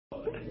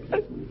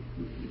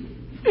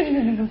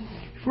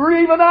For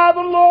even I,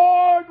 the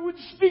Lord, would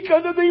speak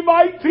unto thee,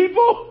 my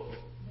people,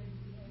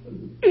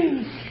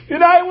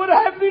 and I would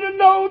have thee to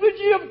know that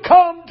ye have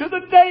come to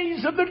the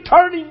days of the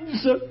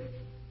turnings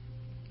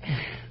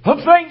of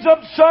things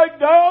upside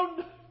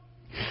down.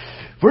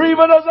 For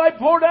even as I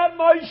poured out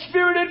my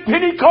Spirit at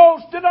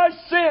Pentecost, and I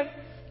sent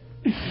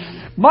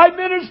my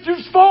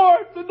ministers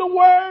forth, and the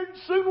word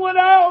soon went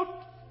out,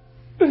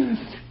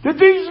 that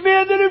these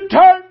men that have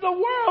turned the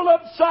world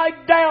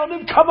upside down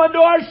have come unto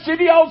our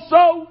city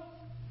also.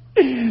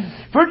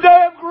 For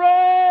damn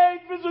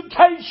great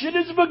visitation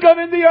has begun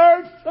in the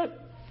earth.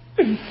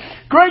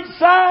 Great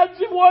signs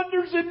and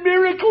wonders and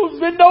miracles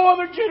that no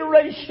other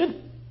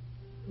generation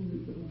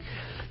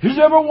has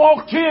ever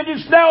walked in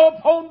is now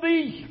upon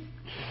thee.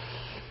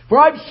 For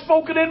I've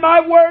spoken in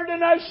my word,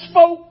 and I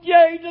spoke,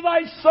 yea, to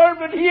thy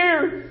servant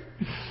here.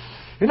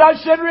 And I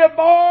said,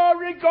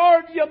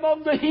 regard ye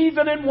among the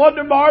heathen and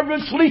wonder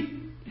marvelously.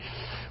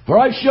 For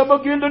I shall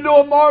begin to do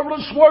a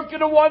marvelous work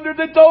and a wonder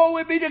that though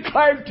it be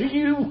declared to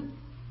you,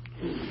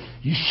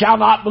 you shall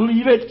not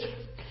believe it.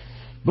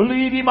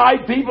 Believe ye, my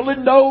people,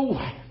 and know.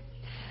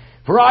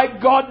 For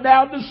I've gone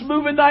down to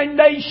move in thy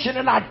nation,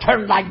 and I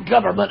turn thy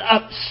government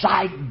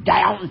upside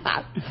down.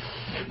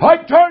 I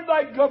turn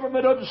thy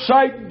government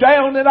upside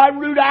down, and I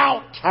root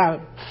out,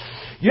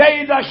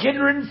 yea, the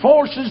hindering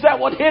forces that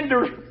would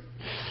hinder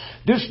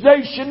this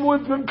nation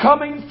with them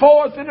coming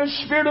forth in a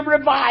spirit of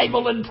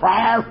revival and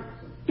prayer.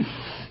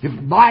 If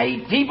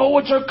my people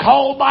which are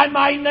called by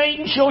my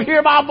name shall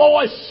hear my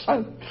voice,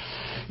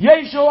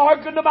 yea, shall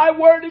hearken to my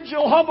word, and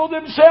shall humble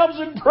themselves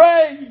and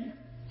pray,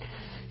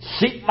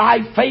 seek my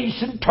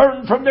face and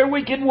turn from their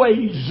wicked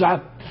ways.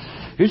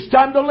 It's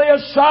time to lay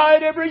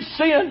aside every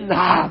sin,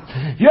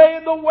 yea,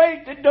 and the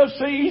weight that does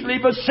so easily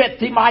beset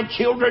thee, my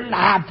children.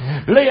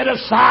 Lay it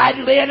aside,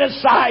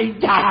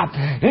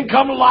 and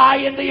come lie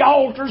in the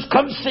altars,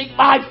 come seek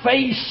my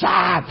face,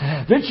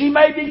 that ye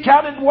may be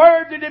counted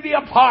worthy to be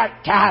a part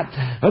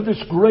of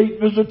this great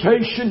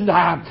visitation,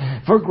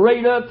 for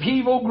great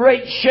upheaval,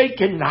 great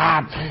shaking.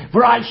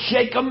 For I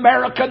shake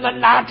America in the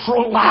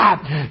natural,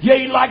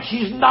 yea, like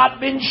she's not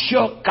been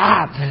shook.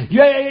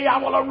 Yea, I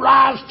will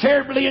arise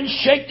terribly and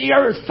shake the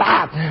earth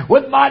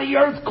with mighty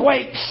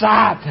earthquakes,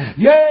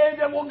 yea,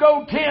 that will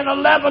go 10,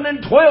 11,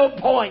 and 12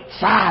 points,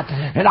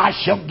 and I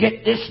shall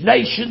get this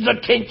nation's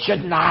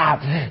attention,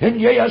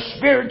 and yea, a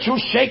spiritual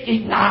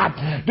shaking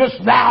does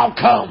now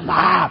come,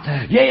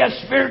 yea, a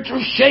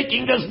spiritual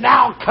shaking does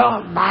now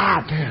come.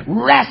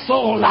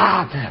 Wrestle,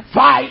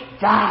 fight,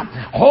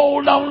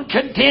 hold on,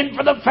 contend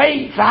for the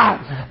faith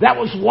that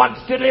was once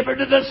delivered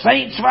to the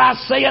saints. For I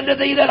say unto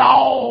thee that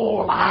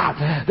all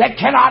that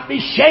cannot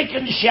be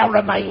shaken shall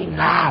remain.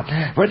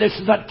 For this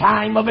is a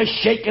time of a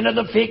shaking of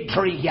the fig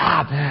tree.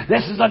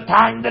 This is a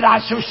time that I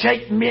shall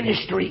shake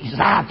ministries,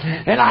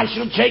 and I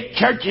shall shake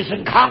churches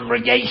and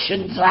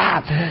congregations,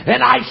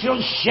 and I shall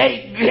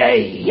shake,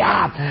 yea,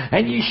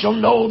 and ye shall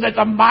know that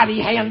the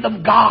mighty hand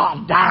of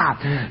God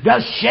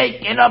does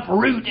shake and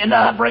uproot and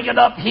bring an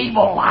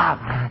upheaval,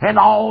 and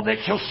all that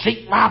shall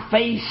seek my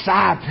face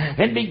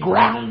and be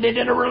grounded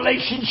in a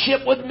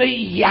relationship with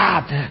me,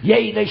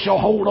 yea, they shall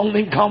hold on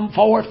and come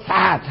forth,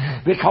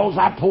 because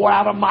I pour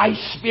out of my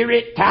Spirit,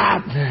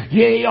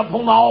 yea,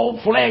 upon all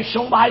flesh,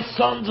 on thy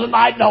sons and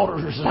thy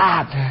daughters.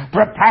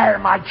 Prepare,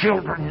 my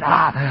children,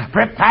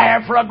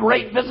 prepare for a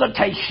great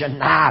visitation,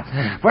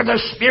 for the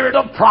spirit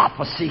of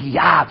prophecy,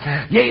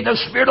 yea, the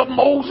spirit of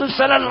Moses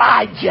and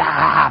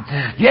Elijah,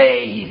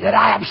 yea, that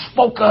I have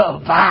spoke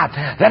of,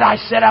 that I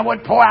said I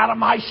would pour out of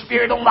my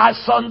Spirit on thy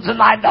sons and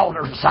thy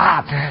daughters,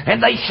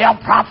 and they shall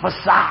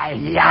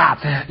prophesy,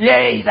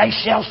 yea, they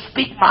shall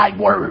speak my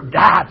word,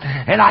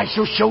 and I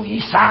shall show ye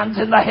signs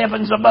in the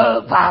heavens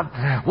above,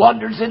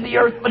 wonders in the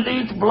earth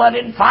beneath, blood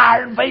and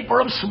fire and vapor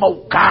of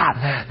smoke.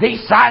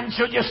 These signs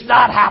shall just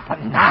not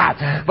happen,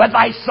 but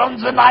thy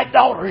sons and thy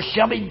daughters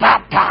shall be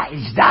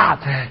baptized,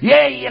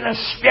 yea, in a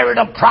spirit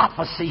of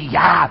prophecy,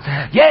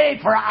 yea,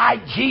 for I,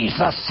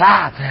 Jesus,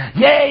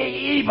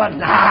 yea,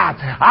 even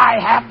I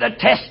have the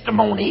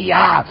testimony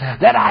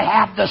that I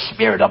have the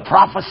spirit of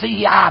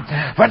prophecy,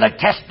 for the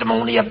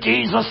testimony of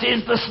Jesus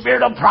is the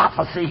spirit of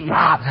prophecy,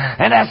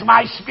 and as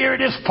my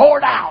Spirit is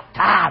poured out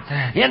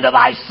into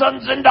thy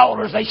sons and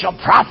daughters, they shall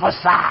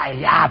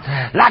prophesy,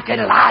 like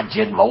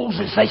Elijah and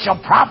Moses, they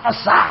shall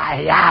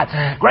prophesy,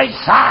 great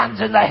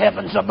signs in the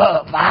heavens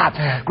above,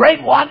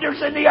 great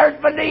wonders in the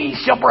earth beneath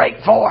shall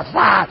break forth,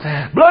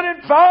 blood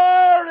and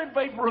fire and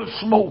vapor of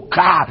smoke,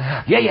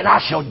 yea, and I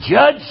shall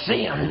judge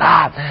sin,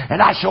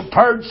 and I shall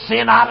purge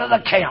sin out of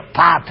the camp,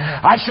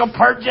 I shall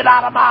purge it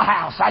out of my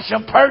house, I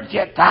shall purge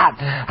it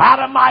out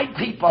of my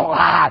people,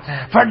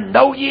 for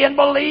know ye and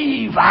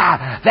believe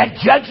that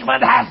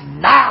judgment has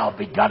now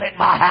begun at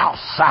my house,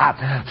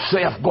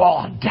 saith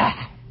God.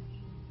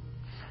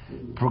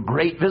 For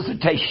great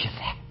visitation,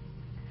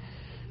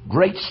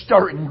 great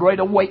stirring, great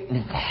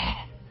awakening,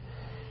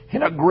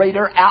 and a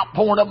greater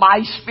outpouring of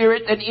my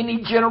Spirit than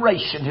any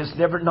generation has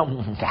never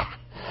known.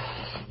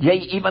 Yea,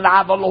 even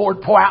I, the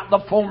Lord, pour out the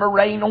former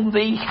rain on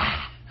thee,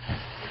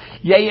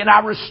 Yea, and I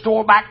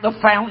restore back the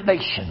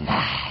foundation.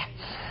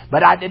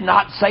 But I did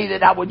not say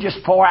that I would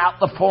just pour out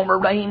the former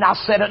rain. I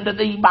said unto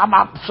thee by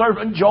my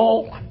servant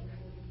Joel,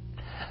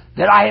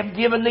 that I have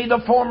given thee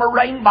the former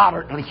rain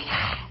moderately.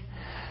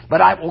 But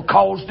I will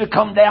cause to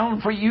come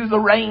down for you the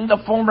rain, the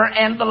former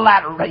and the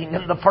latter rain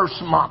in the first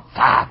month.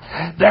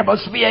 There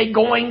must be a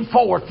going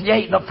forth.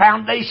 Yea, the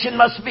foundation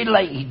must be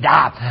laid.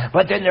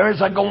 But then there is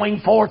a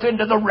going forth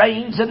into the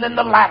rains and then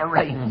the latter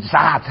rains,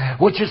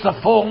 which is the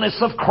fullness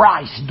of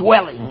Christ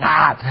dwelling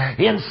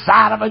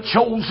inside of a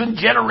chosen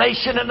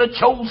generation and a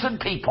chosen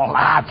people.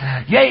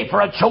 Yea,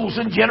 for a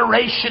chosen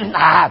generation,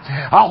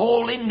 a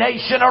holy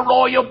nation, a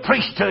royal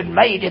priesthood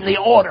made in the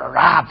order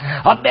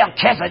of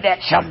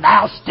Melchizedek shall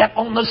now step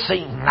on the scene.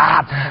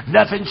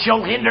 Nothing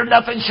shall hinder,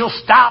 nothing shall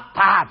stop,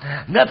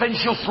 nothing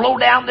shall slow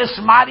down this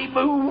mighty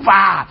move.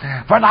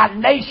 For thy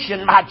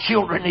nation, my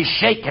children, is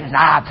shaken.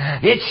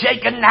 It's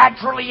shaken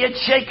naturally,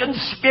 it's shaken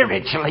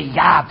spiritually.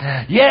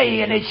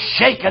 Yea, and it's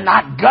shaken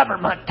thy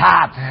government.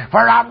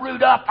 For I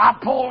root up, I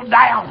pull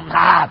down.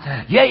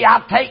 Yea,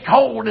 I take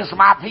hold as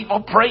my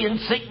people pray and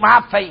seek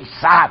my face,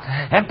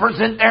 and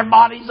present their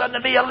bodies unto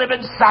me a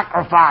living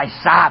sacrifice.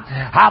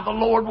 How the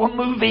Lord will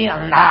move in.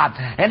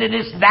 And it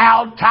is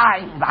now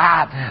time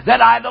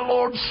that I, the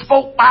Lord,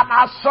 spoke by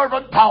my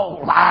servant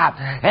Paul.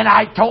 And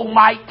I told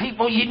my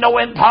people, ye know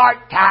in part,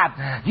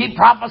 ye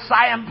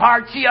prophesy in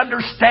part, ye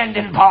understand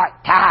in part.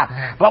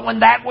 But when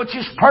that which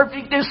is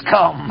perfect is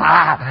come,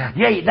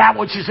 yea, that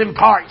which is in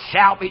part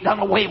shall be done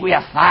away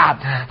with.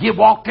 Ye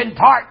walked in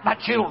part, my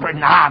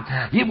children.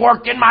 Ye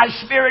worked in my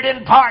spirit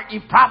in part. Ye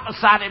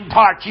prophesied in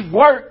part. Ye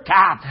worked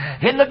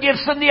in the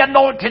gifts and the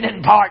anointing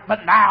in part.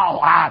 But now,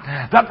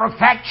 the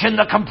perfection,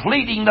 the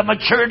completing, the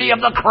maturity of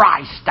the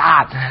Christ,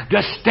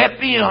 to step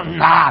in,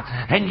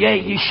 and yea,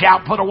 ye shall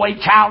put away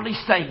childish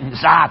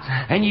things,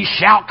 and ye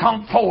shall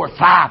come forth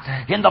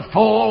in the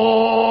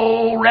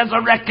full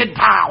resurrected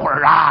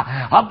power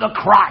of the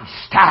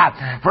Christ.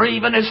 For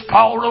even as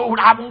Paul wrote,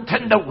 I want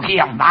to know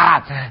him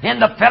in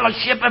the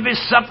fellowship of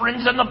his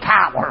sufferings and the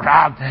power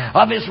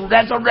of his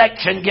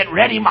resurrection. Get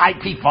ready, my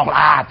people.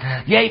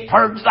 Yea,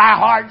 purge thy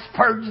hearts,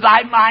 purge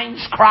thy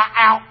minds, cry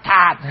out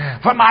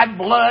for my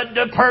blood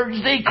to purge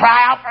thee,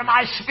 cry out for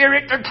my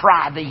spirit to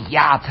try thee,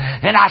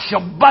 and I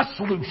shall bust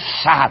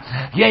loose,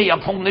 yea,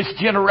 upon this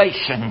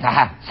generation.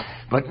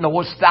 But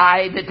knowest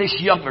thou that this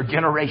younger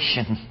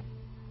generation,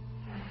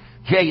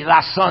 yea,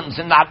 thy sons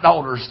and thy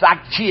daughters,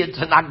 thy kids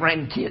and thy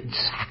grandkids,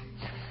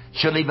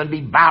 shall even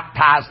be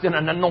baptized in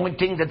an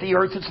anointing that the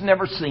earth has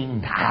never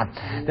seen.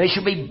 They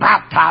shall be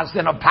baptized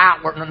in a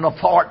power and an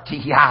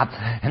authority,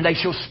 and they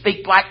shall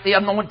speak like the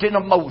anointing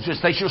of Moses.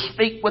 They shall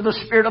speak with the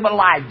spirit of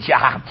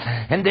Elijah.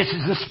 And this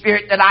is the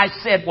spirit that I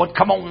said would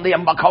come on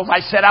them, because I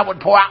said I would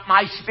pour out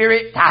my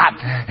spirit,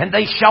 and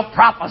they shall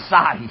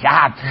prophesy.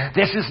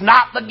 This is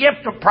not the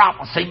gift of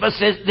prophecy, but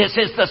this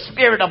is the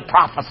spirit of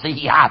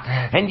prophecy.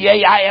 And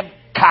yea, I have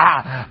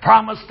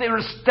promised the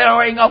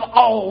restoring of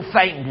all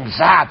things.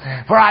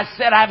 For I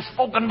said I have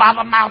spoken by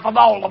the mouth of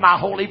all of my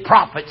holy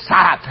prophets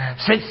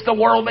since the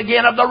world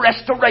began of the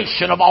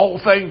restoration of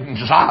all things.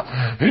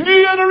 And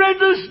ye enter in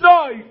this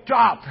night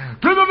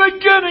to the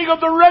beginning of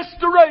the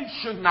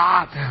restoration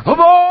of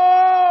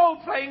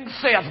all things,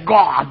 saith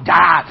God.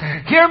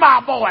 Hear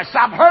my voice.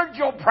 I've heard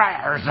your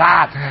prayers.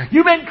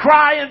 You've been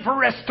crying for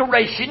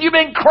restoration. You've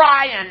been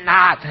crying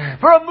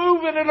for a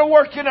moving and a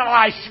working of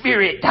my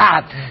spirit.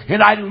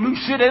 And I loose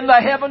it in the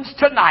heavens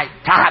tonight.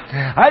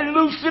 I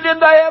loose it in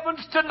the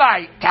heavens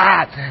tonight.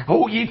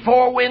 Oh, ye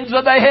four winds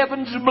of the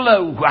heavens,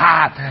 blow.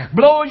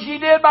 Blow as ye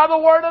did by the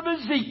word of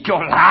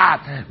Ezekiel.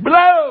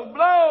 Blow,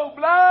 blow,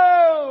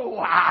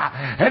 blow.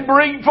 And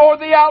bring forth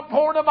the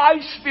outpouring of my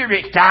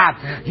spirit.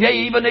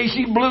 Yea, even as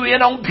ye blew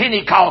in on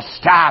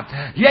Pentecost.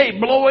 Yea,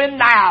 blow in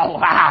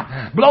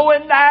now. Blow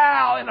in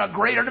now in a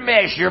greater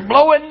measure.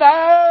 Blow in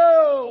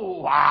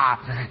now.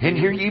 And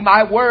hear ye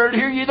my word.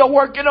 Hear ye the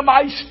working of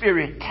my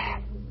spirit.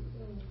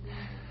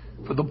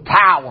 For the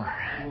power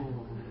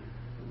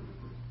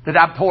that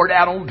I poured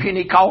out on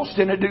Pentecost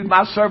and endued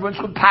my servants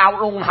with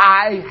power on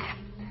high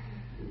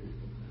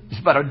is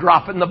but a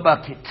drop in the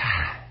bucket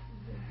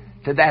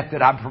to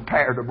that I'm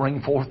prepared to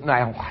bring forth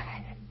now.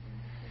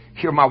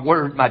 Hear my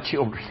word, my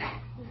children.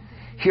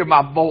 Hear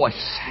my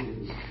voice.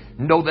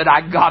 Know that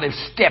I, God, have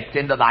stepped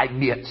into thy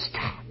midst.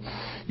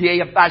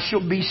 Yea, if thou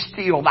shalt be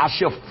still, thou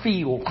shalt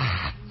feel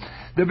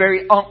the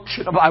very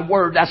unction of thy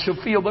word. Thou shalt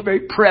feel the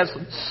very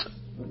presence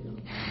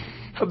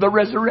of the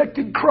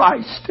resurrected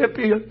Christ step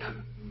in.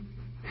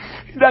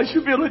 And I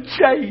shall feel a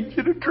change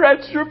and a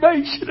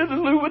transformation and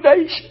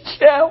illumination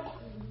shall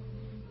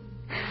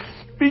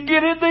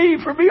begin in thee.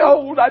 For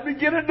behold, I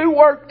begin a new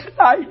work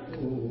tonight.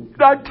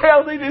 And I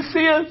tell thee, this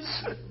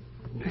is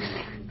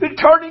the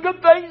turning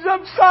of things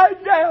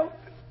upside down.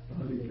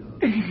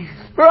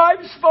 For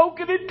I've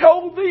spoken and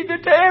told thee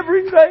that to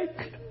everything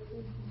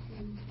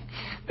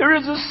there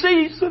is a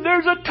season,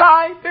 there's a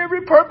time,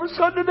 every purpose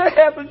under the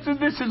heavens, and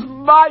this is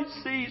my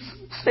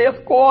season,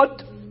 saith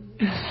God.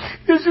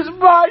 This is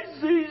my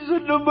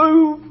season to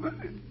move.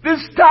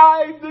 This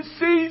time, this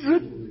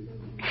season,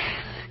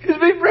 has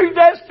been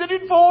predestined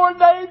and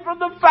foreordained from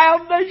the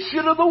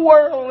foundation of the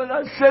world, and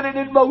I set it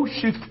in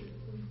motion.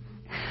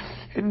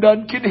 And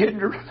none can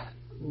hinder.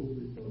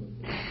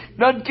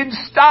 None can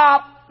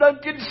stop. None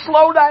can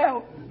slow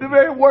down the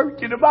very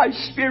working of my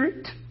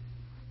Spirit.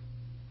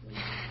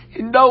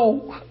 And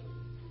know,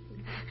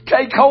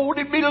 take hold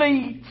and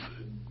believe.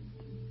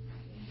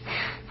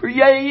 For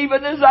yea,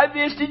 even as I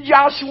visited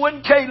Joshua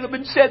and Caleb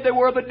and said they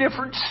were of a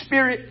different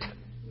spirit,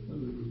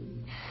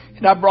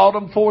 and I brought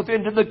them forth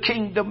into the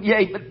kingdom,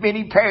 yea, but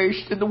many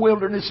perished in the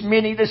wilderness.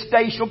 Many this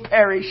day shall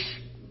perish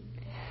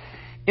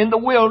in the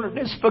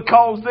wilderness,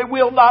 because they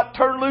will not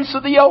turn loose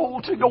of the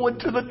old to go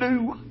into the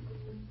new.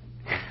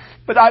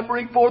 But I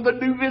bring forth a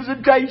new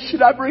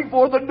visitation. I bring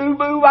forth a new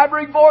move. I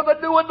bring forth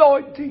a new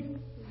anointing.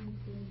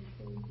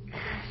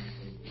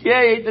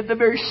 Yea, that the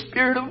very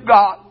Spirit of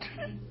God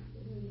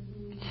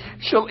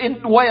shall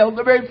indwell.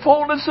 The very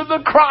fullness of the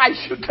Christ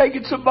shall take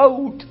its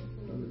abode.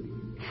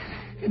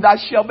 And I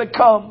shall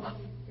become,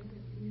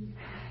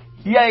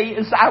 yea,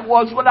 as I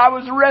was when I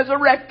was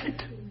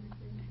resurrected.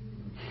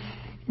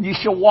 You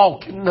shall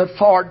walk in the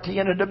authority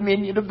and a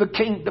dominion of the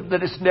kingdom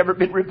that has never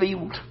been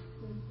revealed.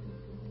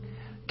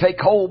 Take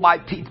hold, my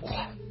people.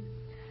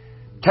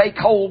 Take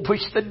hold,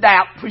 push the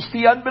doubt, push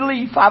the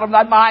unbelief out of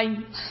thy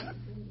minds.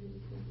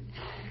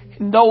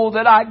 And know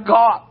that I,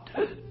 God,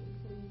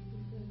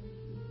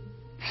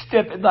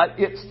 step in thy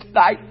midst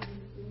tonight.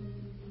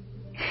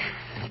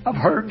 I've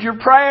heard your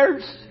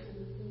prayers.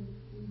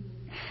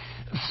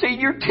 I've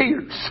seen your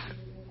tears.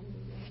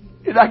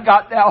 And I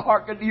got now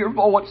hearken to your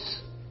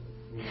voice.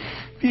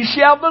 If you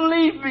shall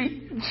believe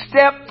me and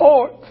step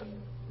forth,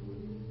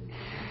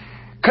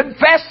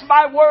 confess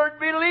my word,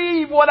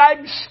 believe what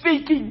I'm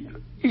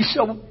speaking, you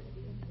shall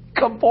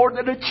come forth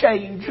in a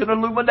change, an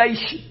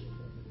illumination.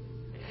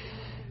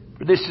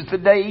 For this is the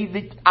day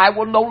that I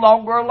will no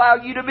longer allow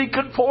you to be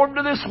conformed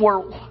to this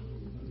world,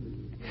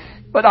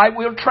 but I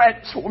will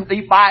transform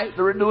thee by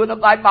the renewing of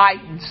thy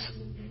minds.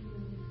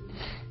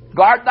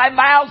 Guard thy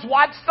mouths,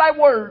 watch thy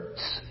words.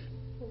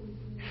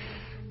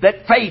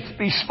 Let faith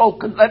be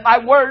spoken. Let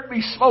my word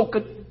be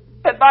spoken.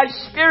 Let my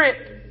Spirit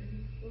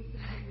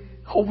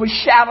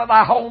overshadow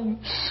thy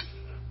homes.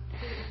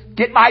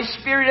 Get my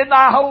Spirit in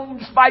thy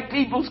homes. My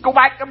peoples, go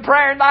back to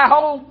prayer in thy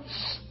homes.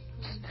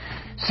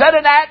 Set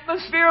an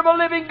atmosphere of a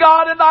living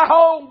God in thy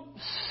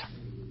homes.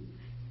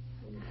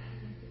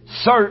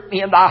 Serve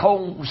me in thy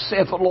homes,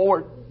 saith the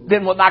Lord.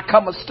 Then when thou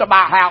comest to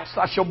my house,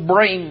 I shall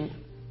bring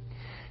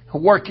the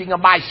working of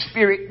my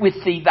Spirit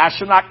with thee. Thou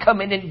shalt not come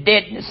in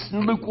deadness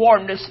and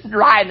lukewarmness and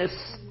dryness.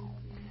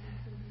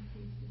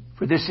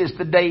 For this is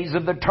the days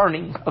of the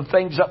turning of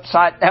things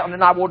upside down,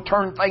 and I will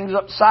turn things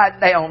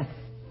upside down.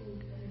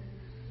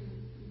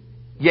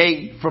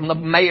 Yea, from the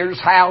mayor's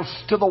house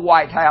to the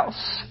White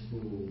House.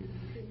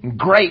 And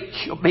great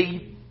shall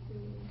be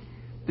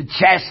the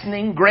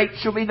chastening, great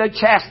shall be the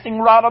chastening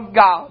rod of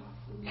God.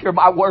 Hear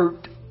my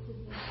word.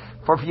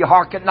 For if you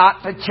hearken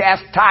not to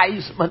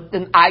chastisement,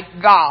 then I,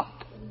 God,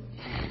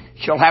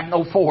 shall have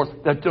no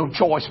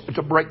choice but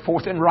to break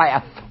forth in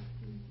wrath.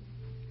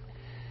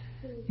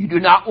 You do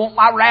not want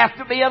my wrath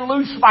to be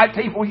unloosed, my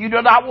people. You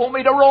do not want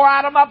me to roar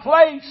out of my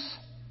place.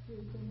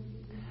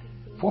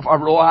 For if I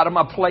roar out of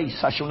my place,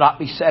 I shall not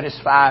be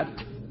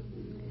satisfied.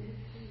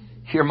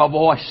 Hear my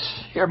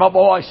voice. Hear my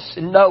voice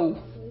and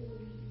know.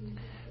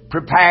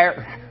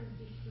 Prepare.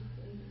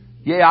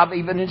 Yeah, I've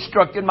even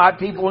instructed my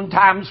people in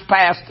times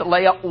past to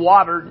lay up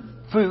water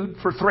and food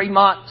for 3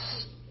 months.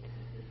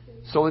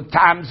 So if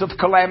times of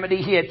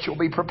calamity hit, you'll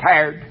be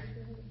prepared.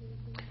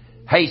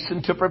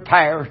 Hasten to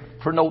prepare,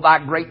 for know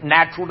thy great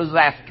natural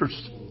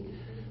disasters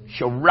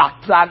shall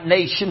rock thy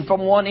nation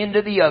from one end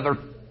to the other.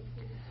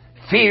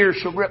 Fear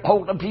shall grip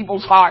hold of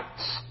people's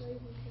hearts.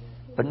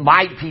 But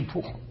my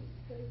people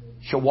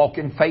shall walk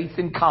in faith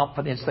and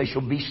confidence. They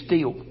shall be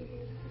still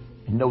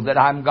and know that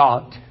I'm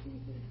God.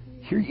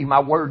 Hear ye my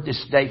word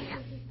this day.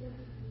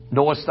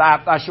 Knowest thou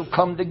if thou shalt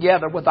come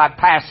together with thy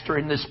pastor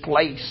in this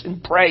place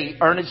and pray,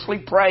 earnestly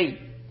pray,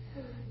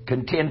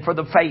 contend for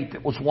the faith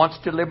that was once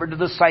delivered to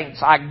the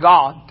saints, I,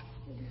 God,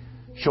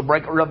 shall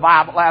break a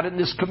revival out in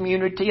this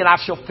community, and I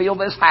shall fill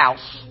this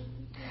house.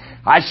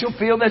 I shall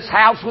fill this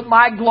house with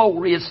my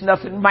glory. It's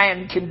nothing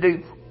man can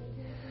do.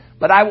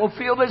 But I will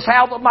fill this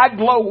house with my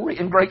glory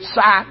and great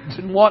signs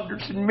and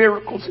wonders and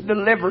miracles and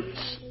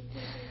deliverance.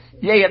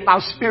 Yea, and my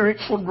Spirit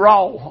shall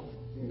draw.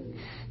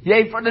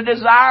 Yea, for the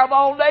desire of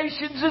all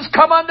nations is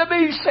come unto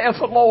me, saith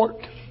the Lord.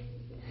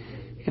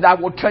 And I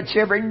will touch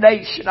every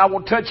nation. I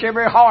will touch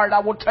every heart. I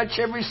will touch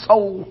every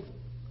soul.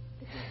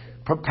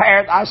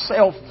 Prepare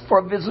thyself for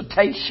a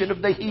visitation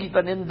of the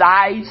heathen in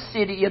thy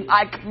city, in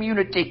thy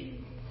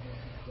community.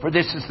 For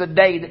this is the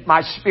day that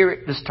my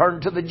Spirit does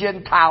turn to the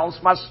Gentiles.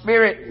 My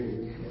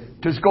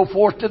Spirit does go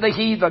forth to the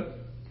heathen.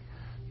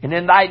 And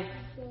in thy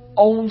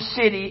own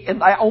city, in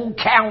thy own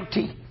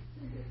county,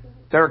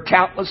 there are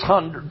countless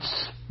hundreds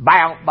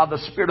bound by the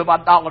spirit of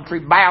idolatry,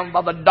 bound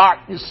by the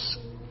darkness,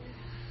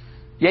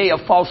 yea,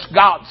 of false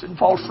gods and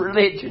false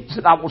religions.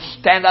 And I will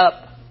stand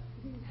up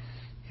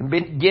and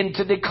begin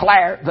to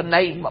declare the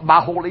name of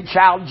my holy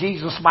child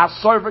Jesus. My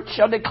servant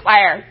shall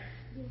declare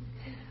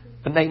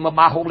the name of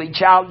my holy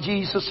child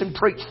Jesus and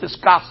preach this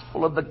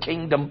gospel of the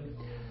kingdom.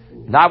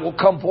 And I will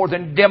come forth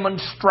in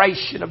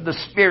demonstration of the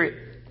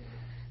Spirit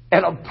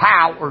and of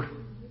power.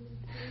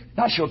 And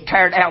I shall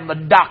tear down the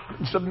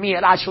doctrines of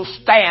men. I shall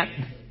stand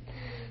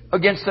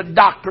against the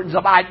doctrines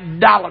of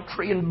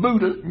idolatry and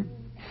Buddha,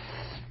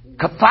 and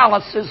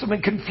Catholicism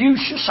and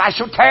Confucius. I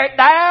shall tear it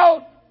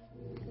down.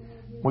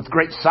 With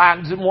great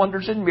signs and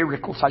wonders and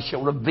miracles I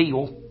shall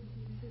reveal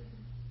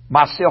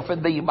myself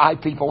in thee, my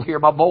people. Hear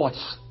my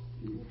voice.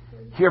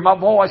 Hear my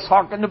voice.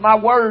 Hearken to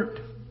my word.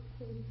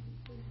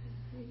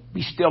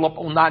 Be still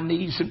upon thy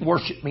knees and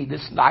worship me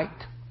this night.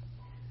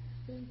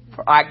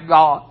 For I,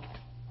 God,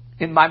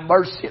 in my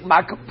mercy and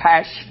my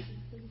compassion,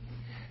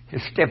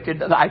 have stepped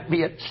into thy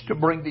midst to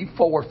bring thee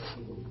forth,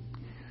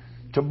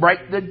 to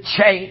break the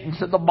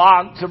chains and the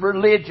bonds of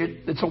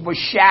religion that's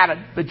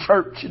overshadowed the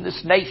church in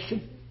this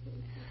nation.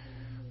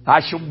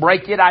 I shall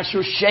break it, I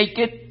shall shake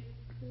it,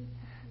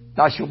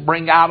 I shall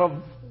bring out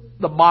of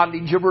the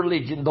bondage of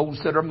religion those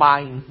that are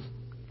mine.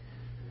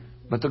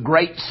 But the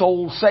great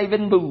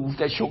soul-saving move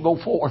that shall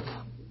go forth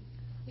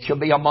shall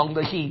be among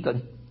the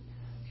heathen.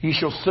 You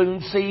shall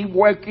soon see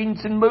workings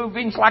and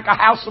movings like a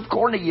house of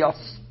Cornelius.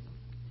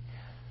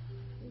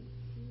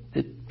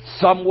 That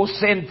some will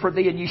send for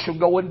thee and you shall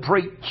go and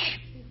preach.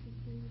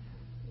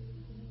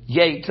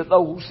 Yea, to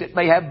those that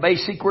may have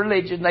basic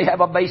religion, they have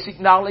a basic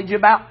knowledge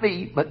about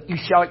thee, but you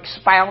shall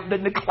expound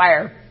and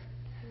declare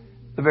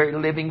the very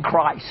living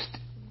Christ.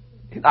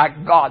 And thy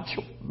God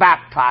shall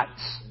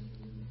baptize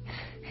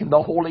in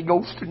the Holy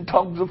Ghost and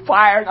tongues of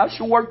fire, and I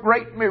shall work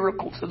great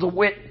miracles as a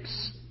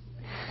witness.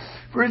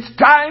 For it's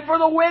time for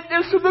the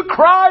witness of the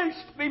Christ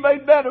to be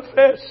made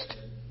manifest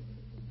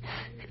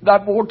in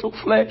thy mortal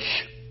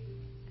flesh.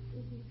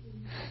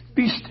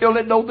 Be still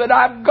and know that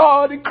I'm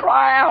God, and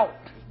cry out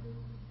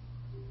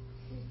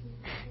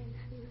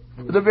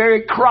for the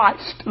very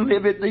Christ to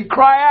live in thee.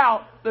 Cry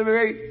out the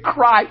very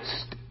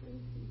Christ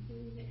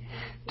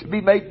to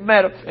be made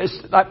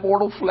manifest in thy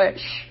mortal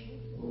flesh.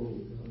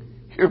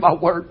 Hear my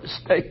word this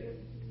day.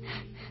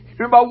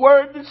 Hear my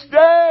word this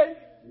day.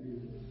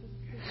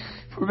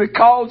 For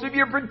because of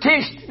your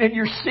petition and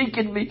your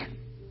seeking me,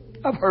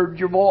 I've heard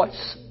your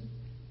voice.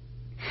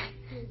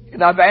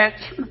 And I've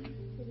answered.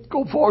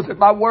 Go forth in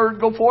my word.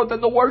 Go forth in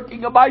the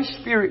working of my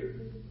Spirit.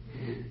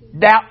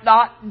 Doubt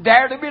not,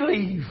 dare to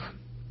believe.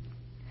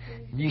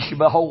 Ye shall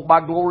behold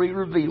my glory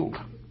revealed.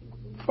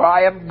 For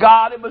I am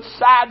God, and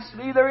besides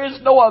me there is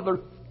no other.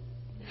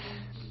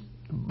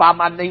 By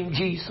my name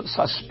Jesus,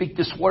 I speak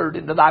this word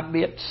into thy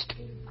midst.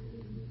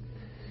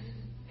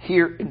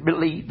 Hear and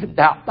believe and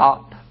doubt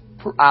not,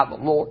 for I, the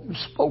Lord, have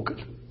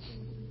spoken.